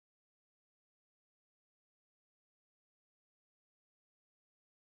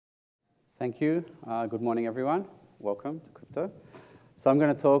Thank you. Good morning, everyone. Welcome to Crypto. So I'm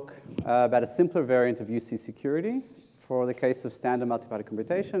going to talk about a simpler variant of UC security for the case of standard multi-party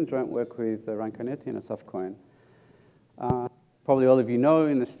computation, joint work with Ryan Carnetti and Asaf Cohen. Probably all of you know,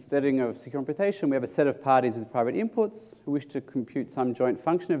 in the setting of secure computation, we have a set of parties with private inputs who wish to compute some joint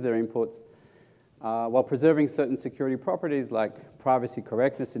function of their inputs while preserving certain security properties like privacy,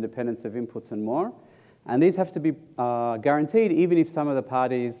 correctness, independence of inputs, and more. And these have to be guaranteed even if some of the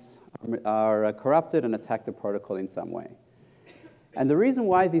parties are corrupted and attack the protocol in some way. And the reason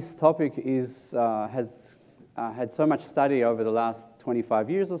why this topic has had so much study over the last 25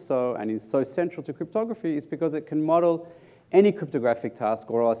 years or so and is so central to cryptography is because it can model any cryptographic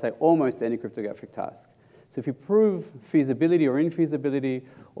task, or I'll say almost any cryptographic task. So if you prove feasibility or infeasibility,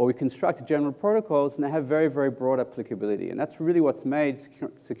 or we construct general protocols, and they have very, very broad applicability. And that's really what's made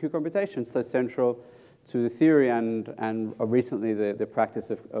secure computation so central to the theory and recently the practice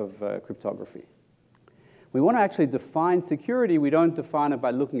of cryptography. We want to actually define security. We don't define it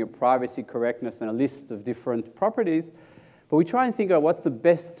by looking at privacy, correctness, and a list of different properties, but we try and think about what's the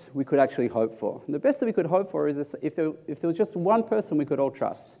best we could actually hope for. And the best that we could hope for is this, if there was just one person we could all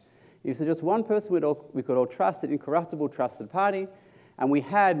trust. If there's just one person we could all trust, an incorruptible trusted party, and we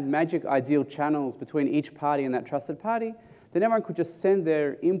had magic ideal channels between each party and that trusted party, then everyone could just send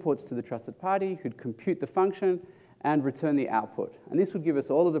their inputs to the trusted party, who'd compute the function and return the output. And this would give us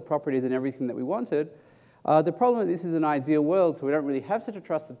all of the properties and everything that we wanted. The problem is this is an ideal world, so we don't really have such a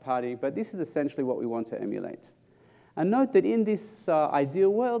trusted party, but this is essentially what we want to emulate. And note that in this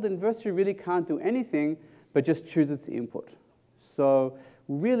ideal world, an adversary really can't do anything but just choose its input. So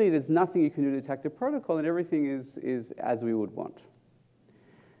really, there's nothing you can do to attack the protocol, and everything is as we would want.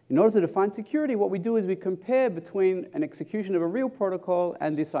 In order to define security, what we do is we compare between an execution of a real protocol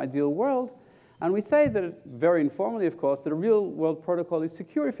and this ideal world. And we say that, very informally, of course, that a real world protocol is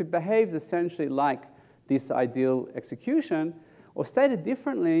secure if it behaves essentially like this ideal execution. Or stated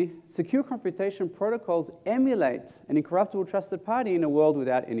differently, secure computation protocols emulate an incorruptible trusted party in a world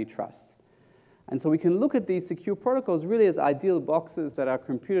without any trust. And so we can look at these secure protocols really as ideal boxes that are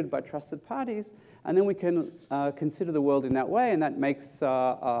computed by trusted parties, and then we can consider the world in that way, and that makes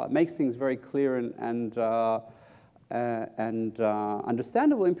things very clear and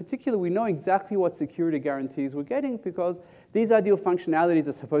understandable. In particular, we know exactly what security guarantees we're getting because these ideal functionalities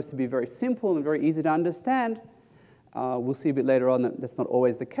are supposed to be very simple and very easy to understand. We'll see a bit later on that that's not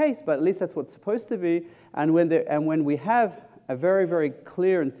always the case, but at least that's what's supposed to be. And when we have a very, very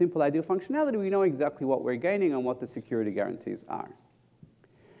clear and simple ideal functionality, we know exactly what we're gaining and what the security guarantees are.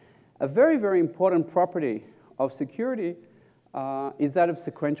 A very, very important property of security is that of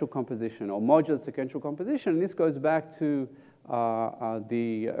sequential composition or modular sequential composition. And this goes back to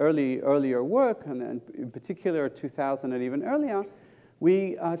the earlier work, and in particular 2000 and even earlier.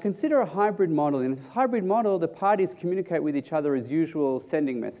 We consider a hybrid model. In this hybrid model, the parties communicate with each other as usual,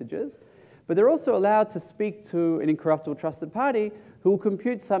 sending messages. But they're also allowed to speak to an incorruptible trusted party who will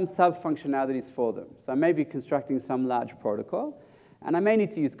compute some sub-functionalities for them. So I may be constructing some large protocol, and I may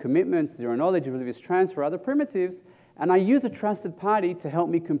need to use commitments, zero knowledge, oblivious transfer, other primitives, and I use a trusted party to help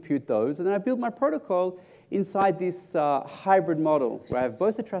me compute those, and then I build my protocol inside this hybrid model where I have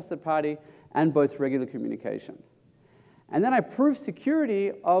both a trusted party and both regular communication. And then I prove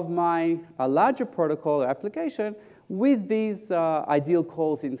security of my larger protocol or application with these ideal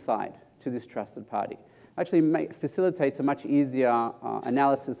calls inside to this trusted party. Actually facilitates a much easier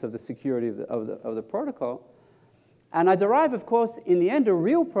analysis of the security of the protocol. And I derive, of course, in the end, a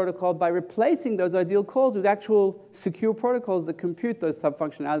real protocol by replacing those ideal calls with actual secure protocols that compute those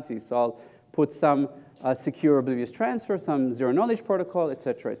sub-functionalities. So I'll put some secure oblivious transfer, some zero-knowledge protocol, et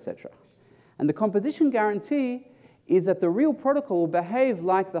cetera, et cetera. And the composition guarantee is that the real protocol will behave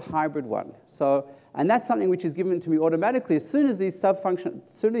like the hybrid one. And that's something which is given to me automatically. As soon as these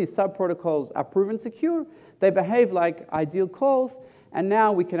sub-protocols are proven secure, they behave like ideal calls, and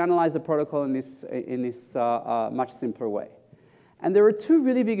now we can analyze the protocol in this much simpler way. And there are two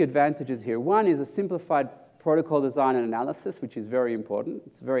really big advantages here. One is a simplified protocol design and analysis, which is very important.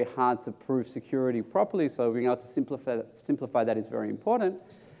 It's very hard to prove security properly, so being able to simplify that is very important.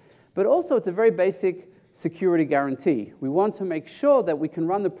 But also, it's a very basic security guarantee. We want to make sure that we can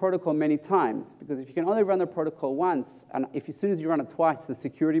run the protocol many times, because if you can only run the protocol once, and if as soon as you run it twice, the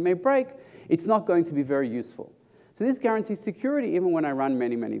security may break, it's not going to be very useful. So this guarantees security even when I run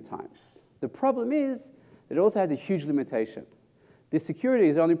many, many times. The problem is that it also has a huge limitation. This security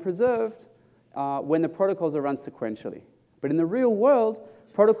is only preserved when the protocols are run sequentially. But in the real world,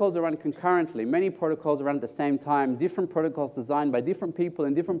 protocols are run concurrently. Many protocols are run at the same time, different protocols designed by different people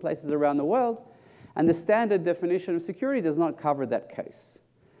in different places around the world. And the standard definition of security does not cover that case.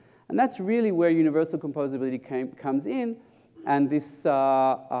 And that's really where universal composability comes in. And this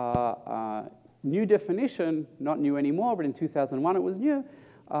new definition, not new anymore, but in 2001 it was new,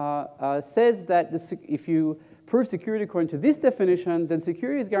 says that if you prove security according to this definition, then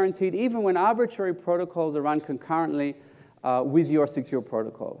security is guaranteed even when arbitrary protocols are run concurrently with your secure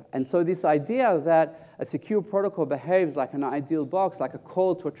protocol. And so this idea that a secure protocol behaves like an ideal box, like a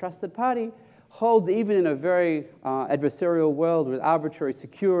call to a trusted party, holds even in a very adversarial world with arbitrary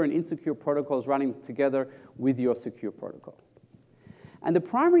secure and insecure protocols running together with your secure protocol. And the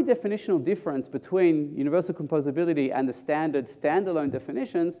primary definitional difference between universal composability and the standard standalone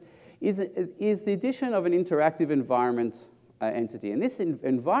definitions is the addition of an interactive environment entity. And this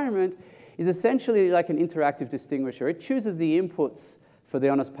environment is essentially like an interactive distinguisher. It chooses the inputs for the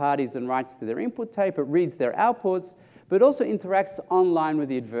honest parties and writes to their input tape. It reads their outputs, but it also interacts online with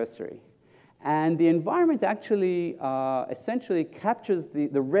the adversary. And the environment actually essentially captures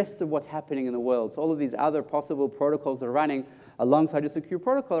the rest of what's happening in the world. So all of these other possible protocols that are running alongside a secure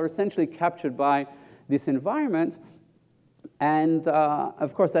protocol are essentially captured by this environment. And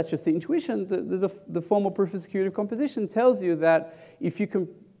of course, that's just the intuition. The formal proof of security of composition tells you that if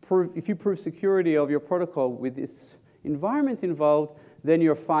you prove security of your protocol with this environment involved, then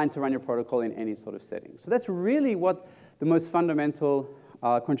you're fine to run your protocol in any sort of setting. So that's really what the most fundamental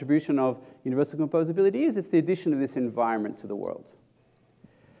contribution of universal composability is. It's the addition of this environment to the world.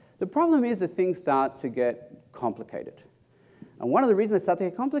 The problem is that things start to get complicated. And one of the reasons they start to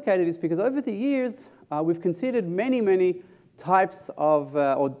get complicated is because over the years, we've considered many types of,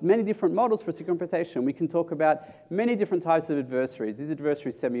 or many different models for secure computation. We can talk about many different types of adversaries. Is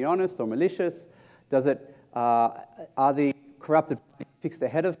adversary semi-honest or malicious? Are the corrupted fixed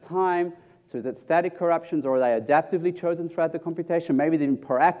ahead of time? So is it static corruptions, or are they adaptively chosen throughout the computation? Maybe they're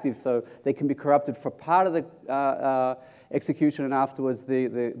proactive, so they can be corrupted for part of the execution, and afterwards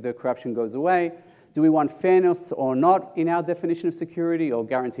the corruption goes away. Do we want fairness or not in our definition of security, or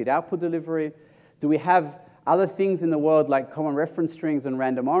guaranteed output delivery? Do we have other things in the world like common reference strings and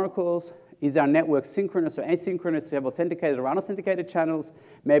random oracles? Is our network synchronous or asynchronous? Do we have authenticated or unauthenticated channels?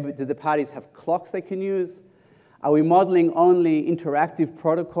 Maybe do the parties have clocks they can use? Are we modeling only interactive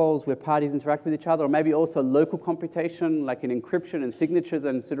protocols where parties interact with each other, or maybe also local computation, like in encryption and signatures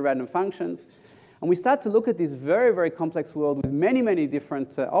and pseudorandom functions? And we start to look at this very complex world with many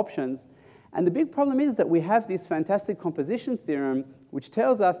different options. And the big problem is that we have this fantastic composition theorem, which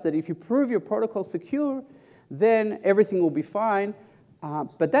tells us that if you prove your protocol secure, then everything will be fine.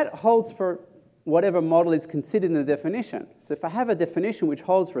 But that holds for whatever model is considered in the definition. So if I have a definition which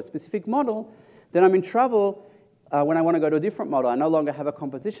holds for a specific model, then I'm in trouble when I want to go to a different model. I no longer have a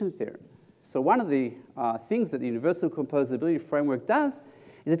composition theorem. So one of the things that the universal composability framework does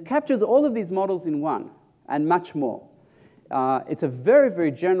is it captures all of these models in one and much more. It's a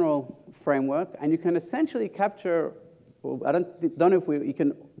very general framework, and you can essentially capture, well, I don't know if you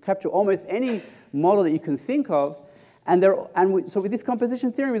can capture almost any model that you can think of. So with this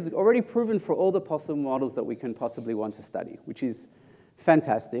composition theorem, it's already proven for all the possible models that we can possibly want to study, which is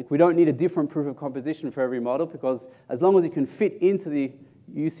fantastic. We don't need a different proof of composition for every model, because as long as you can fit into the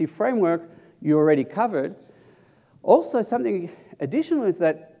UC framework, you're already covered. Also, something additional is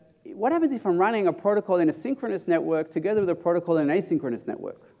that what happens if I'm running a protocol in a synchronous network together with a protocol in an asynchronous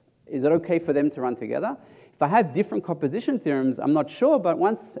network? Is it okay for them to run together? If I have different composition theorems, I'm not sure, but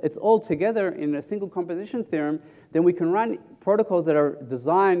once it's all together in a single composition theorem, then we can run protocols that are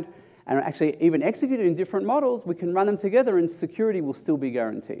designed and are actually even executed in different models. We can run them together and security will still be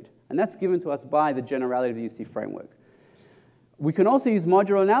guaranteed. And that's given to us by the generality of the UC framework. We can also use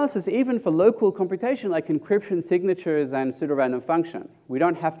modular analysis even for local computation like encryption, signatures, and pseudorandom function. We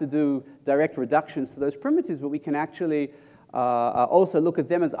don't have to do direct reductions to those primitives, but we can actually also look at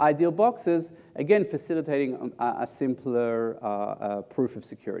them as ideal boxes, again, facilitating a simpler proof of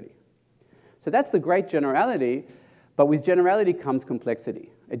security. So that's the great generality, but with generality comes complexity.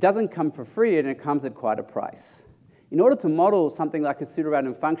 It doesn't come for free, and it comes at quite a price. In order to model something like a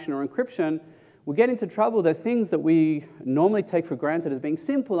pseudorandom function or encryption, we get into trouble that things that we normally take for granted as being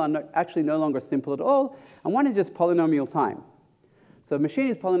simple are actually no longer simple at all, and one is just polynomial time. So a machine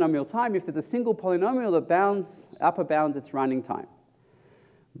is polynomial time if there's a single polynomial that upper bounds its running time.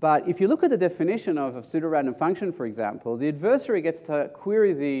 But if you look at the definition of a pseudorandom function, for example, the adversary gets to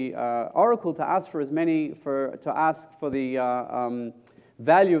query the oracle to ask for the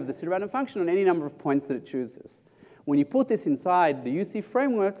value of the pseudorandom function on any number of points that it chooses. When you put this inside the UC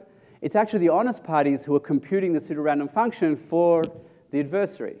framework, it's actually the honest parties who are computing the pseudorandom function for the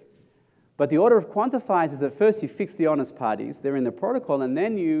adversary. But the order of quantifiers is that first you fix the honest parties, they're in the protocol, and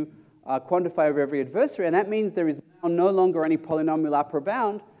then you quantify over every adversary, and that means there is now no longer any polynomial upper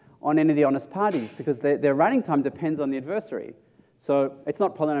bound on any of the honest parties because their running time depends on the adversary. So it's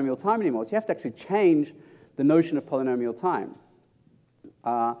not polynomial time anymore. So you have to actually change the notion of polynomial time.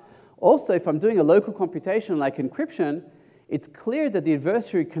 Also, if I'm doing a local computation like encryption, it's clear that the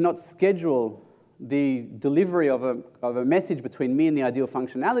adversary cannot schedule the delivery of a message between me and the ideal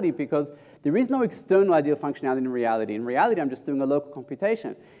functionality because there is no external ideal functionality in reality. In reality, I'm just doing a local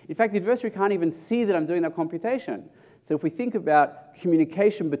computation. In fact, the adversary can't even see that I'm doing that computation. So if we think about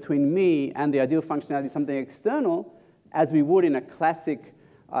communication between me and the ideal functionality, something external, as we would in the classic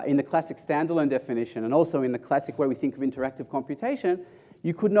standalone definition, and also in the classic way we think of interactive computation,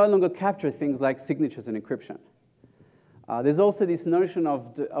 you could no longer capture things like signatures and encryption. There's also this notion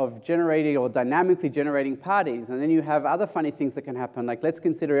of generating or dynamically generating parties, and then you have other funny things that can happen, like let's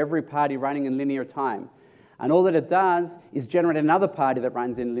consider every party running in linear time. And all that it does is generate another party that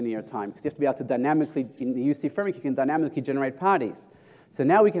runs in linear time, because you have to be able to dynamically, in the UC framework, you can dynamically generate parties. So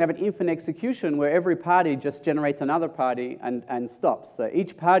now we can have an infinite execution where every party just generates another party and stops. So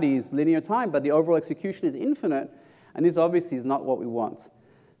each party is linear time, but the overall execution is infinite, and this obviously is not what we want.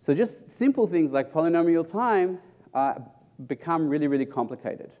 So just simple things like polynomial time become really, really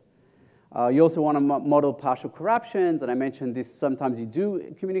complicated. You also want to model partial corruptions, and I mentioned this, sometimes you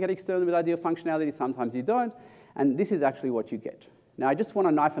do communicate externally with ideal functionality, sometimes you don't, and this is actually what you get. Now, I just want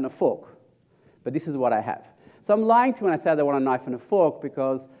a knife and a fork, but this is what I have. So I'm lying to you when I say I want a knife and a fork,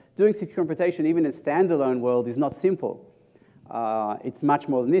 because doing secure computation, even in a standalone world, is not simple. It's much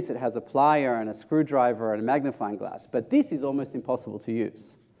more than this. It has a plier and a screwdriver and a magnifying glass, but this is almost impossible to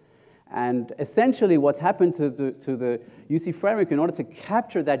use. And essentially what's happened to the UC framework, in order to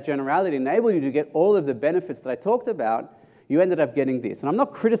capture that generality, enable you to get all of the benefits that I talked about, you ended up getting this. And I'm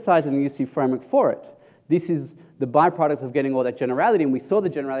not criticizing the UC framework for it. This is the byproduct of getting all that generality, and we saw the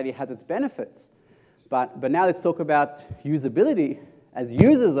generality has its benefits. But now let's talk about usability. As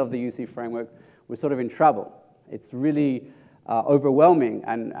users of the UC framework, we're sort of in trouble. It's really overwhelming,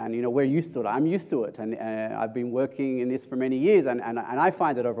 and you know, we're used to it. I'm used to it, and I've been working in this for many years, and I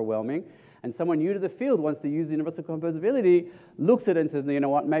find it overwhelming. And someone new to the field wants to use universal composability, looks at it and says, you know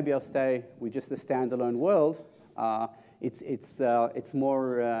what, maybe I'll stay with just a standalone world. It's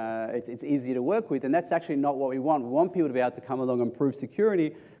easier to work with, and that's actually not what we want. We want people to be able to come along and prove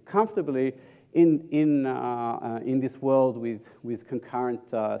security comfortably in this world with concurrent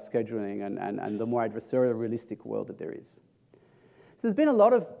scheduling and the more adversarial, realistic world that there is. So there's been a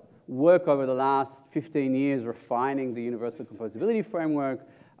lot of work over the last 15 years refining the universal composability framework,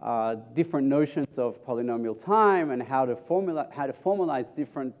 different notions of polynomial time and how to formalize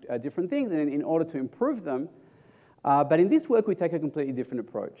different things in order to improve them. But in this work, we take a completely different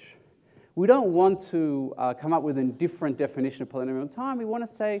approach. We don't want to come up with a different definition of polynomial time. We want to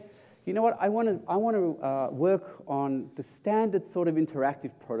say, you know what, I want to work on the standard sort of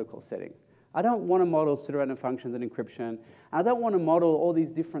interactive protocol setting. I don't want to model pseudorandom functions and encryption, and I don't want to model all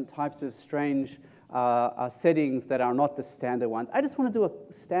these different types of strange settings that are not the standard ones. I just want to do a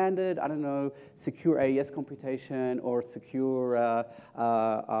standard, I don't know, secure AES computation or secure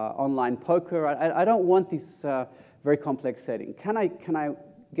online poker. I don't want this very complex setting. Can I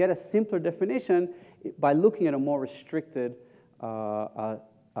get a simpler definition by looking at a more restricted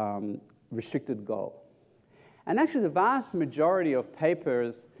goal? And actually, the vast majority of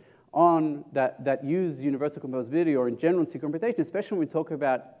papers on that use universal composability, or in general secure computation, especially when we talk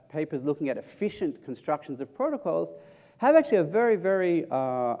about papers looking at efficient constructions of protocols, have actually a very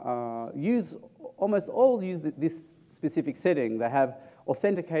almost all use this specific setting. They have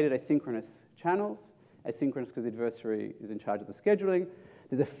authenticated asynchronous channels, asynchronous because the adversary is in charge of the scheduling.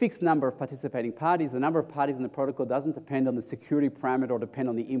 There's a fixed number of participating parties. The number of parties in the protocol doesn't depend on the security parameter or depend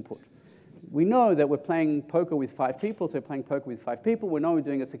on the input. We know that we're playing poker with 5 people, so we're playing poker with 5 people. We know we're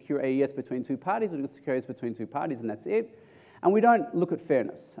doing a secure AES between 2 parties. We're doing a secure AES between 2 parties, and that's it. And we don't look at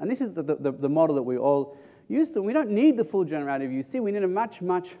fairness. And this is the model that we all used to. We don't need the full generality of UC. We need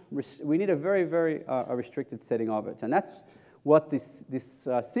we need a very restricted setting of it. And that's what this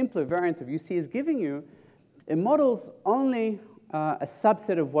simpler variant of UC is giving you. It models only a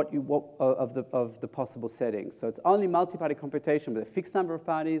subset of the possible settings. So it's only multi-party computation with a fixed number of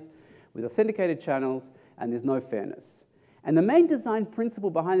parties, with authenticated channels, and there's no fairness. And the main design principle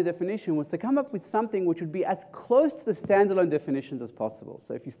behind the definition was to come up with something which would be as close to the standalone definitions as possible.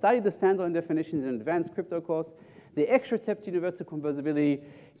 So if you study the standalone definitions in an advanced crypto course, the extra step to universal composability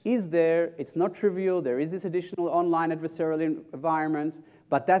is there. It's not trivial. There is this additional online adversarial environment,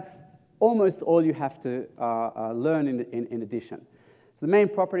 but that's almost all you have to learn in addition. So the main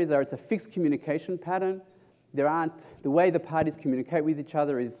properties are it's a fixed communication pattern. the way the parties communicate with each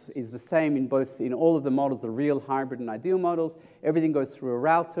other is the same in all of the models, the real, hybrid, and ideal models. Everything goes through a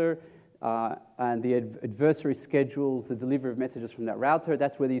router, and the adversary schedules the delivery of messages from that router.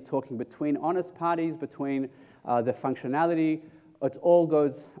 That's whether you're talking between honest parties, between the functionality. It all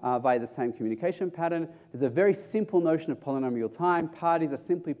goes via the same communication pattern. There's a very simple notion of polynomial time. Parties are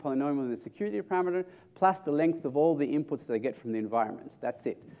simply polynomial in the security parameter, plus the length of all the inputs they get from the environment. That's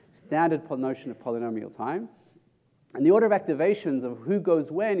it. Standard notion of polynomial time. And the order of activations of who goes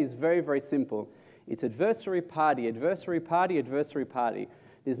when is very, very simple. It's adversary, party, adversary, party, adversary, party.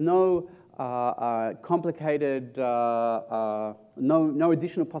 There's no complicated, no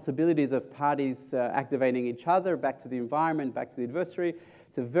additional possibilities of parties activating each other, back to the environment, back to the adversary.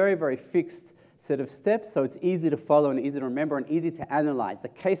 It's a very, very fixed set of steps, so it's easy to follow and easy to remember and easy to analyze. The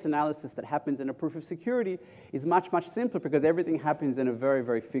case analysis that happens in a proof of security is much, much simpler because everything happens in a very,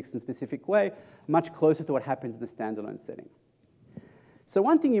 very fixed and specific way, much closer to what happens in the standalone setting. So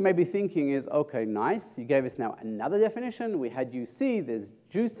one thing you may be thinking is, okay, nice, you gave us now another definition. We had UC, there's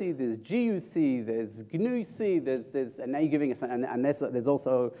juicy, there's GUC, there's GNUC, and now you're giving us, and there's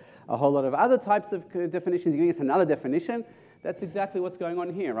also a whole lot of other types of definitions. You're giving us another definition. That's exactly what's going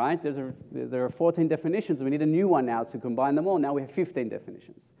on here, right? There are 14 definitions. We need a new one now to combine them all. Now we have 15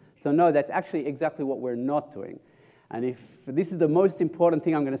 definitions. So no, that's actually exactly what we're not doing. And if this is the most important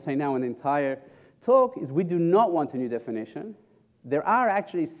thing I'm going to say now in the entire talk, is we do not want a new definition. There are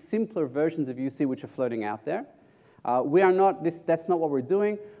actually simpler versions of UC which are floating out there. We are not, that's not what we're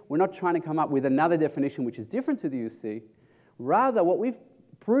doing. We're not trying to come up with another definition which is different to the UC. Rather, what we've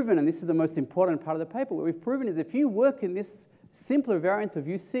proven, and this is the most important part of the paper, what we've proven is if you work in this simpler variant of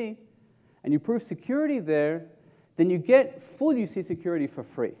UC and you prove security there, then you get full UC security for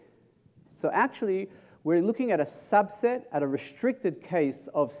free. So actually, we're looking at a subset, at a restricted case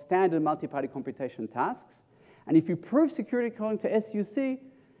of standard multi-party computation tasks. And if you prove security according to SUC,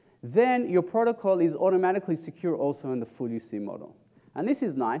 then your protocol is automatically secure also in the full UC model. And this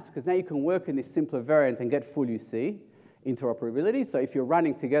is nice because now you can work in this simpler variant and get full UC interoperability. So if you're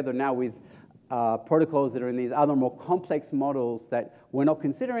running together now with protocols that are in these other more complex models that we're not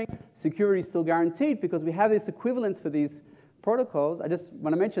considering, security is still guaranteed because we have this equivalence for these protocols. I just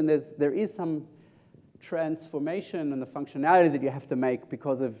want to mention there is some transformation in the functionality that you have to make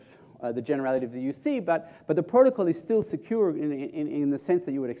because of the generality of the UC, but the protocol is still secure in the sense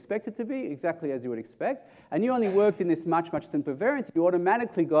that you would expect it to be, exactly as you would expect. And you only worked in this much, much simpler variant. You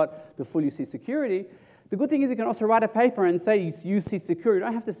automatically got the full UC security. The good thing is you can also write a paper and say UC secure. You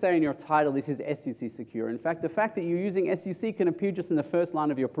don't have to say in your title, this is SUC secure. In fact, the fact that you're using SUC can appear just in the first line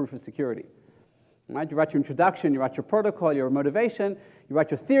of your proof of security. Right? You write your introduction, you write your protocol, your motivation, you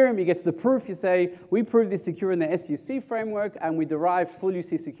write your theorem, you get to the proof, you say, we prove this secure in the SUC framework, and we derive full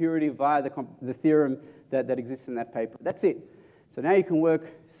UC security via the theorem that exists in that paper. That's it. So now you can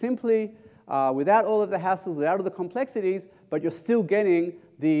work simply without all of the hassles, without all the complexities, but you're still getting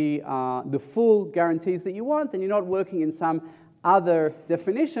the full guarantees that you want, and you're not working in some other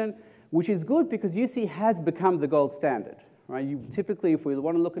definition, which is good because UC has become the gold standard. Right? Typically, if we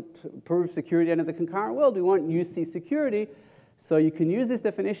want to look at proof security under the concurrent world, we want UC security. So you can use this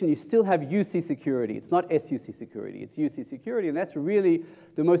definition. You still have UC security. It's not SUC security. It's UC security. And that's really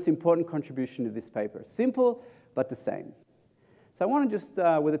the most important contribution to this paper. Simple, but the same. So I want to just,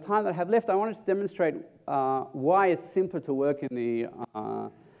 with the time that I have left, I want to just demonstrate why it's simpler to work in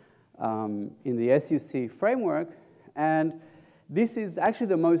the SUC framework. And this is actually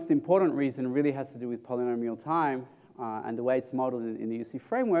the most important reason. It really has to do with polynomial time. And the way it's modeled in the UC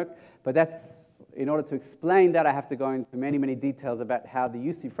framework. But that's, in order to explain that, I have to go into many, many details about how the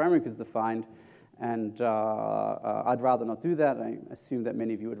UC framework is defined. And I'd rather not do that. I assume that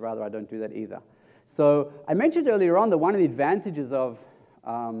many of you would rather I don't do that either. So I mentioned earlier on that one of the advantages of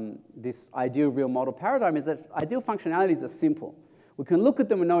this ideal real model paradigm is that ideal functionalities are simple. We can look at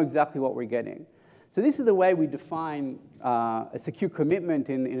them and know exactly what we're getting. So this is the way we define a secure commitment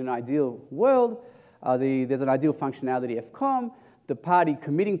in an ideal world. There's an ideal functionality FCOM. The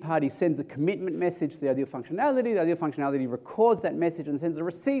committing party sends a commitment message to the ideal functionality. The ideal functionality records that message and sends a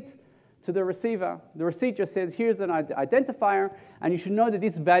receipt to the receiver. The receipt just says, here's an identifier, and you should know that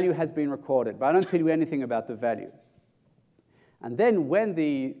this value has been recorded, but I don't tell you anything about the value. And then when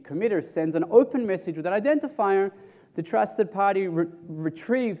the committer sends an open message with that identifier, the trusted party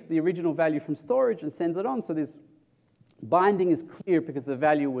retrieves the original value from storage and sends it on. So this binding is clear because the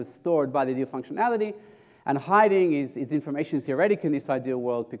value was stored by the ideal functionality. And hiding is information theoretic in this ideal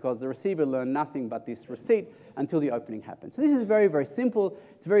world because the receiver learned nothing but this receipt until the opening happens. So this is very, very simple.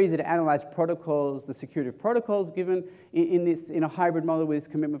 It's very easy to analyze protocols, the security of protocols given in a hybrid model with this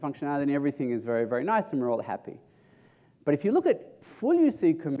commitment functionality, and everything is very, very nice, and we're all happy. But if you look at full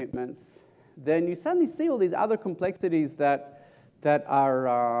UC commitments, then you suddenly see all these other complexities that are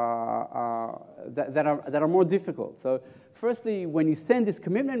more difficult. So firstly, when you send this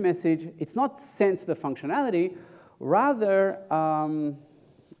commitment message, it's not sent to the functionality. Rather,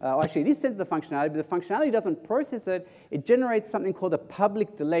 actually, it is sent to the functionality, but the functionality doesn't process it. It generates something called a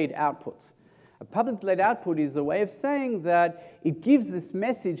public delayed output. A public delayed output is a way of saying that it gives this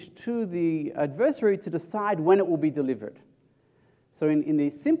message to the adversary to decide when it will be delivered. So in the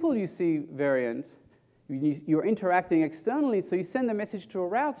simple UC variant, you're interacting externally, so you send a message to a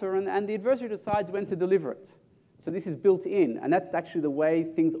router, and the adversary decides when to deliver it. So this is built in, and that's actually the way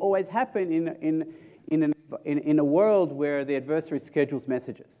things always happen in a world where the adversary schedules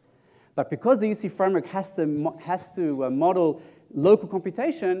messages. But because the UC framework has to model local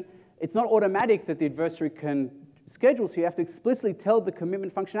computation, it's not automatic that the adversary can schedule, so you have to explicitly tell the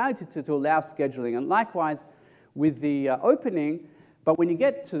commitment functionality to allow scheduling. And likewise with the opening, but when you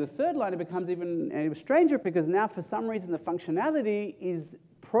get to the third line, it becomes even stranger because now for some reason the functionality is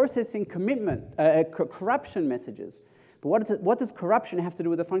processing corruption messages. But what does corruption have to do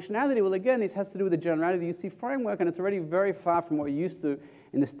with the functionality? Well, again, this has to do with the generality of the UC framework, and it's already very far from what we're used to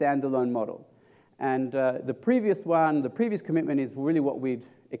in the standalone model. And the previous commitment is really what we'd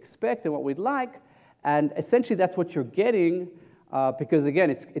expect and what we'd like, and essentially that's what you're getting because, again,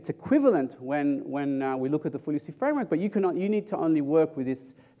 it's equivalent when we look at the full UC framework, but you need to only work with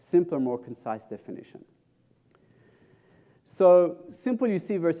this simpler, more concise definition. So simple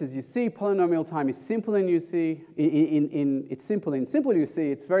UC versus UC, polynomial time is simple in UC. It's simple in simple UC.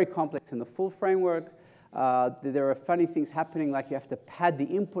 It's very complex in the full framework. There are funny things happening, like you have to pad the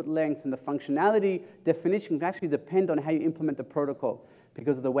input length, and the functionality definition can actually depend on how you implement the protocol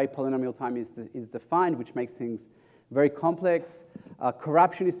because of the way polynomial time is defined, which makes things very complex.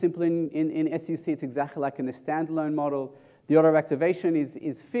 Corruption is simple in SUC. It's exactly like in the standalone model. The order of activation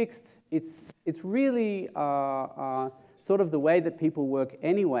is fixed. It's really sort of the way that people work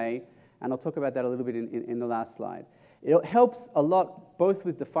anyway, and I'll talk about that a little bit in the last slide. It helps a lot both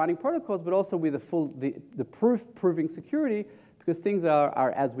with defining protocols, but also with the proving security, because things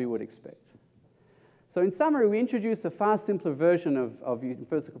are as we would expect. So in summary, we introduce a far simpler version of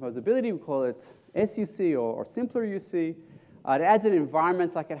universal composability. We call it SUC or simpler UC. It adds an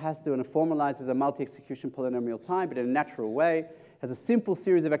environment like it has to, and it formalizes a multi-execution polynomial time, but in a natural way. Has a simple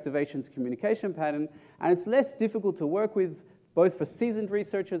series of activations communication pattern, and it's less difficult to work with, both for seasoned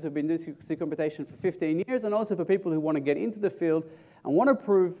researchers who've been doing UC computation for 15 years, and also for people who want to get into the field and want to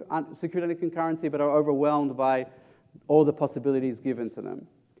prove security under concurrency, but are overwhelmed by all the possibilities given to them.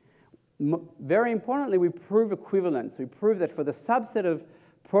 Very importantly, we prove equivalence. We prove that for the subset of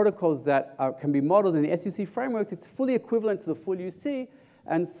protocols that can be modeled in the SUC framework, it's fully equivalent to the full UC,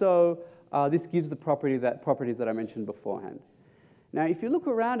 and so this gives the properties that I mentioned beforehand. Now, if you look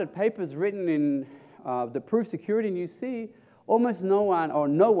around at papers written in that prove security in UC, almost no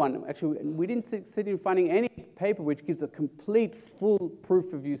one, actually, we didn't succeed in finding any paper which gives a complete, full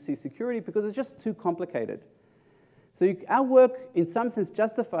proof of UC security because it's just too complicated. So our work, in some sense,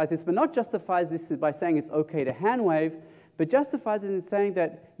 justifies this, but not justifies this by saying it's okay to handwave, but justifies it in saying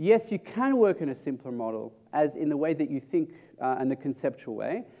that, yes, you can work in a simpler model, as in the way that you think in the conceptual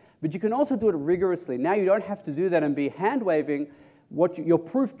way, but you can also do it rigorously. Now you don't have to do that and be hand-waving. Your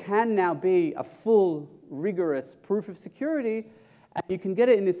proof can now be a full, rigorous proof of security, and you can get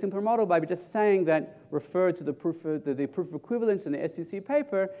it in a simpler model by just saying that refer to the proof of equivalence in the SUC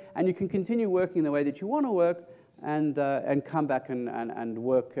paper, and you can continue working the way that you want to work and come back and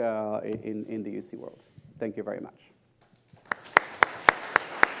work in the UC world. Thank you very much.